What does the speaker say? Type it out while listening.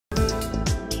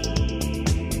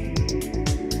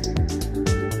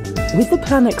With the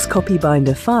Planax Copy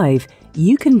Binder 5,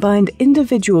 you can bind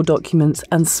individual documents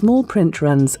and small print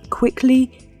runs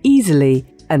quickly, easily,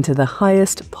 and to the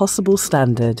highest possible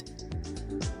standard.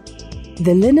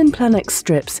 The linen Planax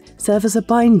strips serve as a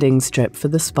binding strip for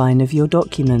the spine of your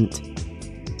document.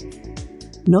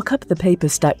 Knock up the paper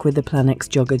stack with the Planax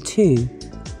Jogger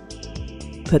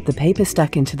 2. Put the paper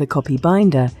stack into the copy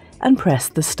binder and press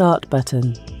the Start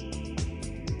button.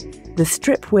 The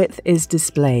strip width is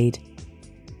displayed.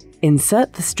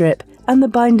 Insert the strip and the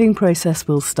binding process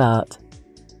will start.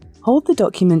 Hold the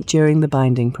document during the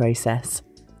binding process.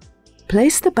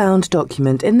 Place the bound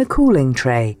document in the cooling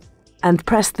tray and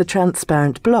press the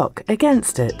transparent block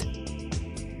against it.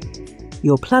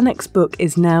 Your Planax book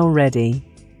is now ready.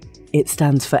 It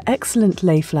stands for excellent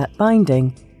lay-flat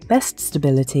binding, best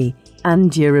stability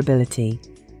and durability.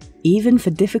 Even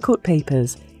for difficult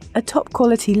papers, a top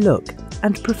quality look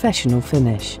and professional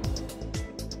finish.